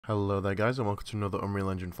Hello there guys, and welcome to another Unreal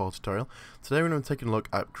Engine 4 tutorial. Today we're going to be taking a look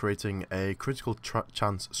at creating a critical strike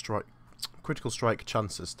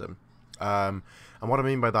chance system. And what I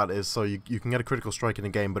mean by that is, so you can get a critical strike in a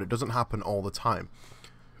game, but it doesn't happen all the time.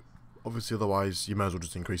 Obviously, otherwise you might as well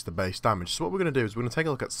just increase the base damage. So what we're going to do is we're going to take a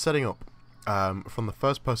look at setting up from the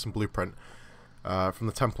first person blueprint, from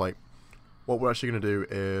the template. What we're actually going to do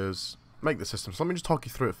is make the system. So let me just talk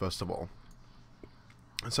you through it first of all.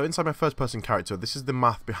 So inside my first person character, this is the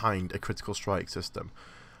math behind a critical strike system.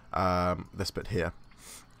 This bit here.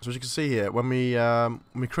 So as you can see here, when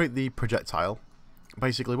we create the projectile,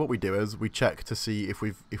 basically what we do is we check to see if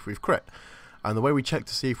we've crit. And the way we check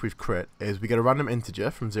to see if we've crit is we get a random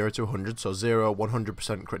integer from 0 to 100, so 0,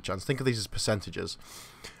 100% crit chance. Think of these as percentages.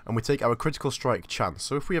 And we take our critical strike chance.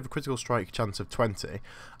 So if we have a critical strike chance of 20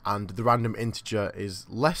 and the random integer is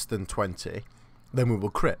less than 20, then we will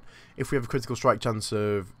crit. If we have a critical strike chance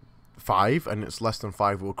of 5 and it's less than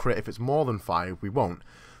 5, we'll crit. If it's more than 5, we won't.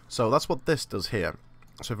 So that's what this does here.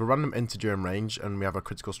 So we have a random integer in range and we have a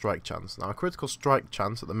critical strike chance. Now a critical strike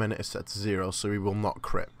chance at the minute is set to 0, so we will not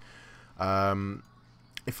crit.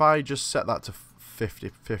 If I just set that to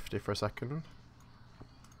 50-50 for a second.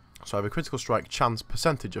 So I have a critical strike chance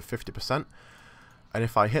percentage of 50%. And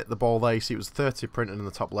if I hit the ball there, you see it was 30 printed in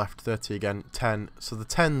the top left, 30 again, 10. So the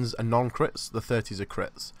 10s are non-crits, the 30s are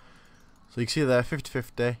crits. So you can see there,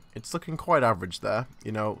 50-50. It's looking quite average there.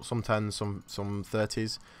 You know, some 10s, some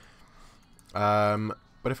 30s.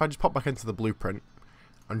 But if I just pop back into the blueprint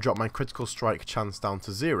and drop my critical strike chance down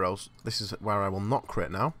to 0, this is where I will not crit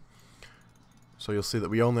now. So you'll see that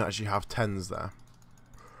we only actually have 10s there.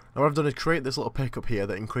 Now what I've done is create this little pickup here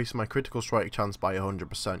that increases my critical strike chance by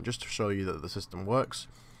 100%, just to show you that the system works.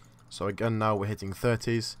 So again, now we're hitting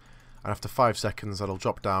 30s, and after 5 seconds that'll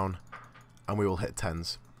drop down, and we will hit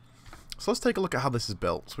 10s. So let's take a look at how this is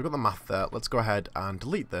built. So we've got the math there. Let's go ahead and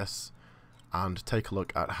delete this, and take a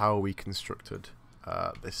look at how we constructed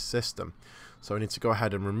this system. So I need to go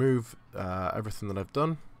ahead and remove everything that I've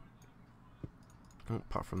done.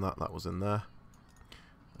 Apart from that, that was in there.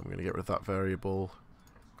 I'm going to get rid of that variable.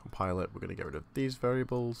 Compile it. We're going to get rid of these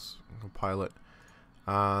variables, compile it,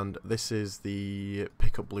 and this is the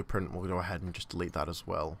pickup blueprint. We'll go ahead and just delete that as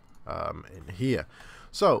well in here.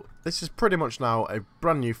 So this is pretty much now a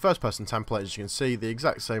brand new first person template. As you can see, the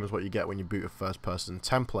exact same as what you get when you boot a first person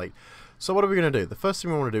template. So what are we going to do? The first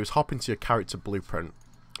thing we want to do is hop into your character blueprint.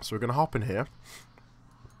 So we're going to hop in here.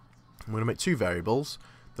 I'm going to make 2 variables.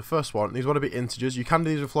 The first one, these want to be integers. You can do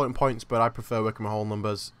these with floating points, but I prefer working with whole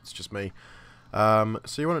numbers. It's just me. So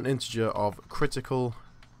you want an integer of critical,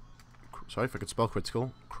 sorry if I could spell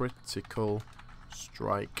critical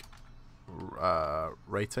strike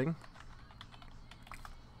rating.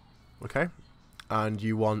 Okay, and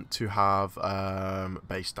you want to have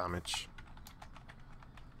base damage.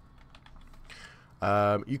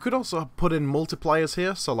 You could also put in multipliers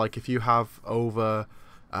here, so like if you have over,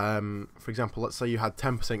 for example, let's say you had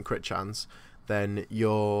 10% crit chance, then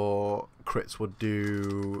your crits would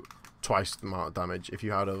do twice the amount of damage. If you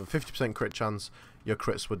had a 50% crit chance, your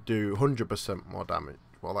crits would do 100% more damage.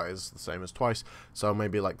 Well, that is the same as twice, so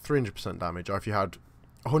maybe like 300% damage. Or if you had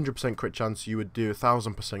 100% crit chance, you would do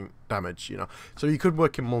 1000% damage, you know. So you could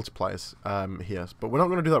work in multipliers here, but we're not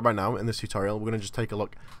going to do that right now in this tutorial. We're going to just take a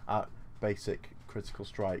look at basic critical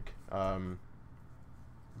strike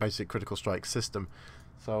system.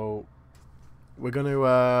 So we're going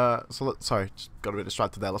to sorry, just got a bit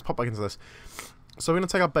distracted there. Let's pop back into this. So we're going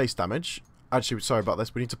to take our base damage. Actually, sorry about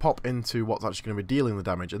this. We need to pop into what's actually going to be dealing the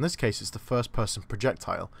damage. In this case, it's the first person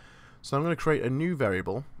projectile. So I'm going to create a new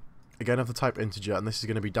variable, again of the type integer, and this is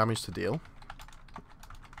going to be damage to deal.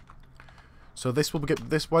 So this will get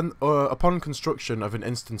this when upon construction of an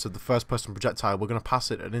instance of the first person projectile, we're going to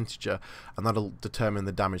pass it an integer, and that'll determine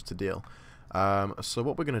the damage to deal. So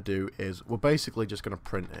what we're going to do is we're basically just going to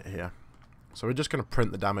print it here. So we're just going to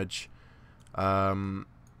print the damage.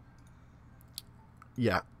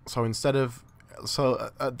 Yeah, so instead of,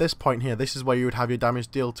 so at this point here, this is where you would have your damage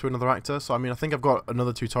deal to another actor. So I mean, I think I've got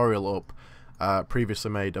another tutorial up previously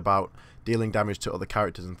made about dealing damage to other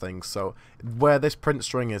characters and things. So where this print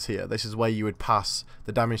string is here, this is where you would pass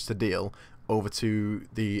the damage to deal over to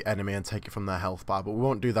the enemy and take it from their health bar. But we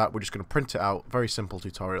won't do that, we're just going to print it out. Very simple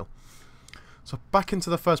tutorial. So back into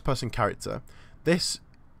the first person character, this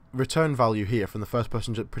return value here from the first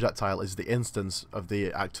person projectile is the instance of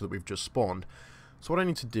the actor that we've just spawned. So what I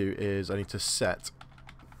need to do is I need to set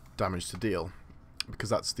damage to deal,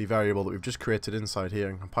 because that's the variable that we've just created inside here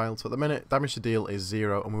and compiled. So at the minute, damage to deal is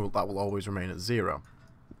 0, and that will always remain at 0.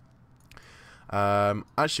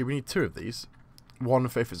 Actually, we need 2 of these. One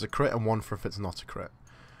for if it's a crit and one for if it's not a crit.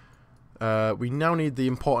 We now need the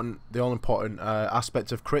all-important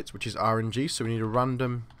aspect of crits, which is RNG. So we need a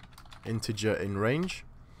random integer in range,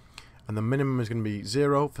 and the minimum is going to be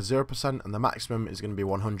 0 for 0%, and the maximum is going to be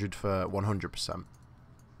 100 for 100%.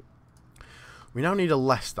 We now need a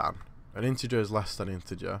less than. An integer is less than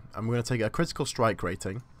integer, and we're going to take a critical strike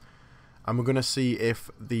rating, and we're going to see if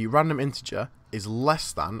the random integer is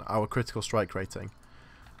less than our critical strike rating,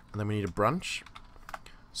 and then we need a branch.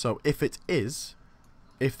 So if it is,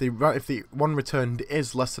 if the one returned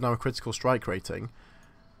is less than our critical strike rating,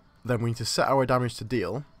 then we need to set our damage to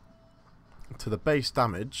deal to the base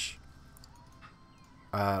damage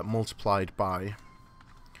multiplied by.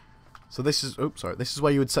 So this is, oops, sorry, this is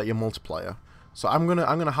where you would set your multiplier. So I'm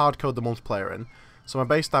gonna hard code the multiplier in. So my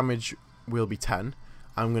base damage will be 10.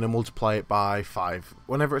 I'm gonna multiply it by 5.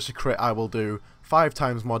 Whenever it's a crit, I will do 5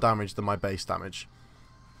 times more damage than my base damage.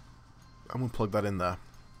 I'm gonna plug that in there.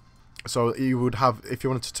 So you would have, if you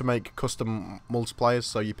wanted to make custom multipliers,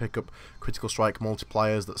 so you pick up critical strike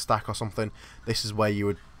multipliers that stack or something, this is where you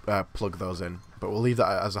would plug those in. But we'll leave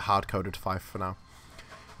that as a hard-coded 5 for now.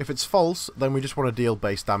 If it's false, then we just want to deal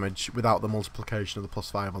base damage without the multiplication of the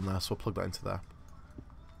 +5 on there, so we'll plug that into there.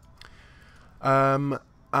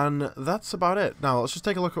 And that's about it. Now, let's just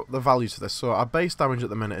take a look at the values for this. So our base damage at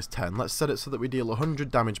the minute is 10. Let's set it so that we deal 100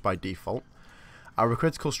 damage by default. Our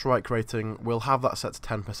critical strike rating, we'll have that set to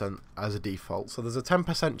 10% as a default. So there's a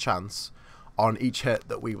 10% chance on each hit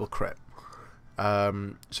that we will crit.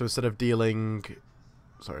 So instead of dealing...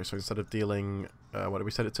 Sorry, so instead of dealing... what did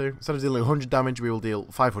we set it to? Instead of dealing 100 damage, we will deal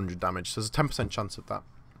 500 damage. So there's a 10% chance of that.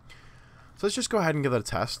 So let's just go ahead and give that a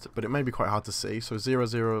test, but it may be quite hard to see. So 0,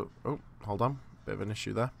 0... Oh, hold on. Bit of an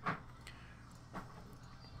issue there.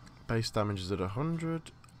 Base damage is at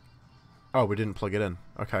 100. Oh, we didn't plug it in.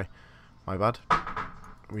 Okay. My bad.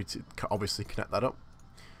 We need to obviously connect that up.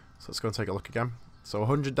 So let's go and take a look again. So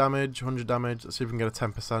 100 damage, 100 damage. Let's see if we can get a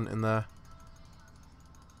 10% in there.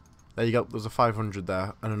 There you go. There's a 500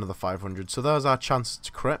 there and another 500. So there's our chance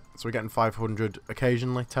to crit. So we're getting 500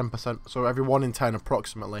 occasionally, 10%. So every 1 in 10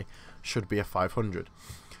 approximately should be a 500.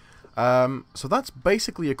 So that's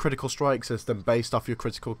basically a critical strike system based off your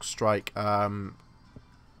critical strike,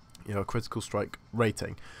 critical strike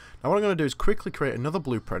rating. Now what I'm going to do is quickly create another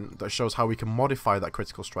blueprint that shows how we can modify that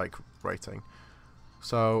critical strike rating.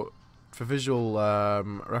 So for visual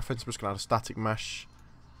reference, I'm just going to add a static mesh.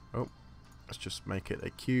 Oh, let's just make it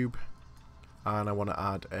a cube, and I want to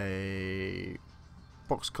add a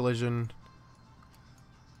box collision,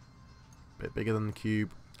 a bit bigger than the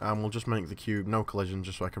cube. And we'll just make the cube no collision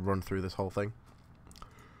just so I can run through this whole thing.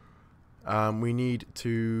 We need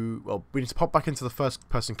to pop back into the first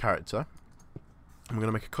person character. And we're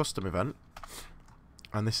going to make a custom event.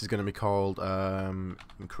 And this is going to be called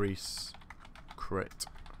increase crit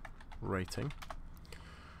rating.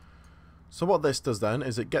 So what this does then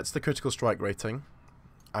is it gets the critical strike rating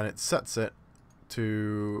and it sets it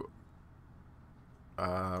to wait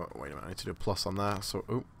a minute, I need to do a plus on there. So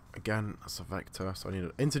oh, again, that's a vector, so I need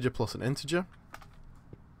an integer plus an integer.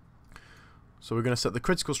 So we're going to set the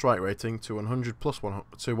critical strike rating to 100 plus 100,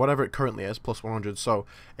 to whatever it currently is, plus 100. So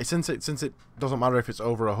since it doesn't matter if it's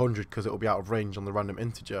over 100 because it will be out of range on the random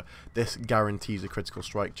integer, this guarantees a critical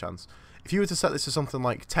strike chance. If you were to set this to something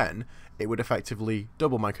like 10, it would effectively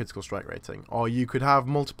double my critical strike rating. Or you could have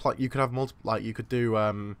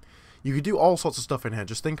you could do all sorts of stuff in here.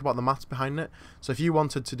 Just think about the maths behind it. So if you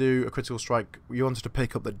wanted to do a critical strike, you wanted to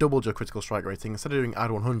pick up that doubled your critical strike rating, instead of doing add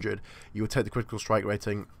 100, you would take the critical strike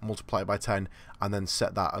rating, multiply it by 10, and then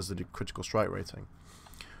set that as the critical strike rating.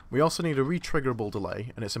 We also need a retriggerable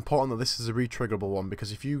delay, and it's important that this is a retriggerable one,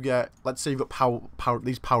 because if you get, let's say you've got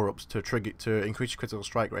these power-ups to trigger to increase your critical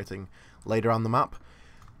strike rating later on the map.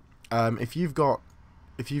 If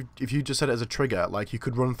you just set it as a trigger, like you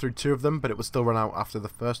could run through 2 of them, but it would still run out after the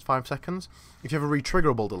first 5 seconds. If you have a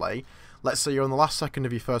retriggerable delay, let's say you're on the last second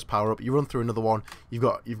of your first power-up, you run through another one, you've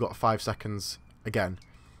got 5 seconds again.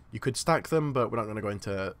 You could stack them, but we're not going to go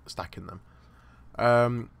into stacking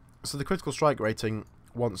them. So the critical strike rating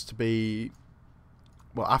wants to be,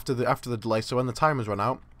 well, after the delay. So when the timer's run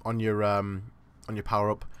out on your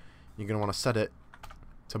power-up, you're going to want to set it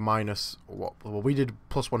to minus what? Well, we did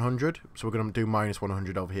plus 100, so we're going to do minus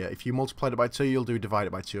 100 over here. If you multiplied it by 2, you'll do divide it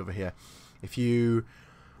by 2 over here. If you,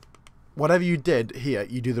 whatever you did here,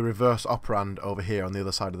 you do the reverse operand over here on the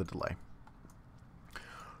other side of the delay.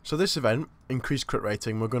 So this event, increased crit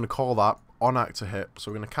rating, we're going to call that on actor hit. So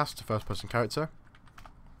we're going to cast a first person character.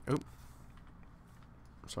 Oop.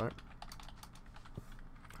 Sorry.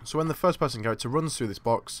 So when the first person character runs through this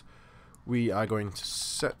box, we are going to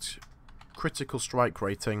set critical strike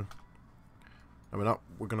rating. No, we're not.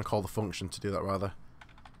 We're going to call the function to do that rather.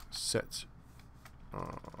 set,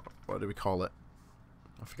 what do we call it?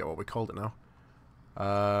 I forget what we called it now.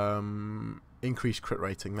 Increase crit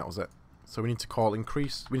rating, that was it. So we need to call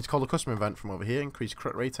the custom event from over here, increase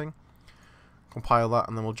crit rating. Compile that,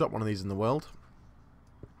 and then we'll drop one of these in the world.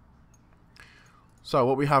 So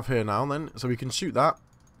what we have here now then, so we can shoot that,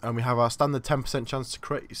 and we have our standard 10% chance to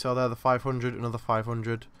crit. You saw there the 500, another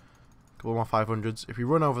 500, a couple more 500s. If we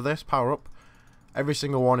run over this, power up, every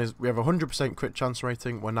single one is, we have a 100% crit chance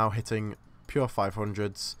rating. We're now hitting pure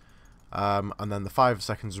 500s, and then the 5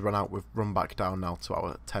 seconds run out, we've run back down now to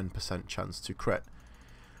our 10% chance to crit.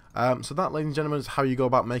 So that, ladies and gentlemen, is how you go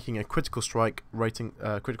about making a critical strike rating,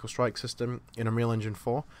 critical strike system in Unreal Engine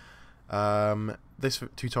 4. This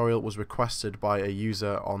tutorial was requested by a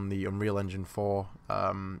user on the Unreal Engine 4.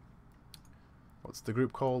 What's the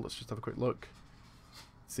group called? Let's just have a quick look.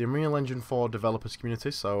 It's the Unreal Engine 4 developers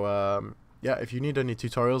community. So yeah, if you need any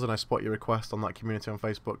tutorials and I spot your request on that community on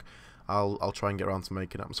Facebook, I'll try and get around to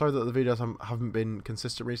making it. I'm sorry that the videos haven't been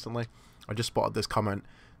consistent recently. I just spotted this comment,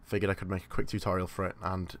 figured I could make a quick tutorial for it,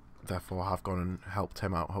 and therefore have gone and helped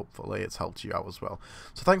him out. Hopefully it's helped you out as well.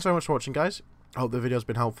 So thanks very much for watching, guys. I hope the video's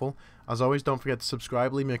been helpful. As always, don't forget to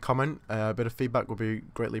subscribe, leave me a comment. A bit of feedback would be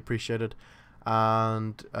greatly appreciated.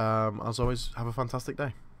 And as always, have a fantastic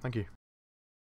day. Thank you.